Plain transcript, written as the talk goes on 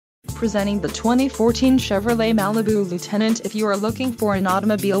Presenting the 2014 Chevrolet Malibu Lieutenant. If you are looking for an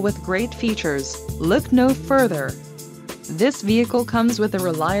automobile with great features, look no further. This vehicle comes with a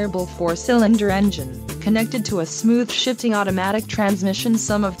reliable 4-cylinder engine, connected to a smooth shifting automatic transmission.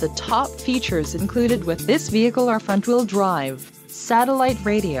 Some of the top features included with this vehicle are front-wheel drive, satellite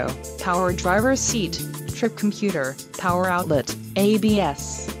radio, power driver's seat, trip computer, power outlet,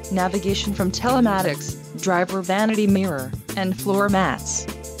 ABS, navigation from telematics, driver vanity mirror, and floor mats.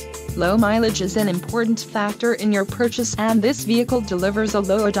 Low mileage is an important factor in your purchase, and this vehicle delivers a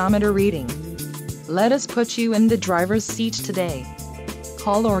low odometer reading. Let us put you in the driver's seat today.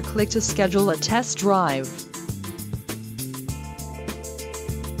 Call or click to schedule a test drive.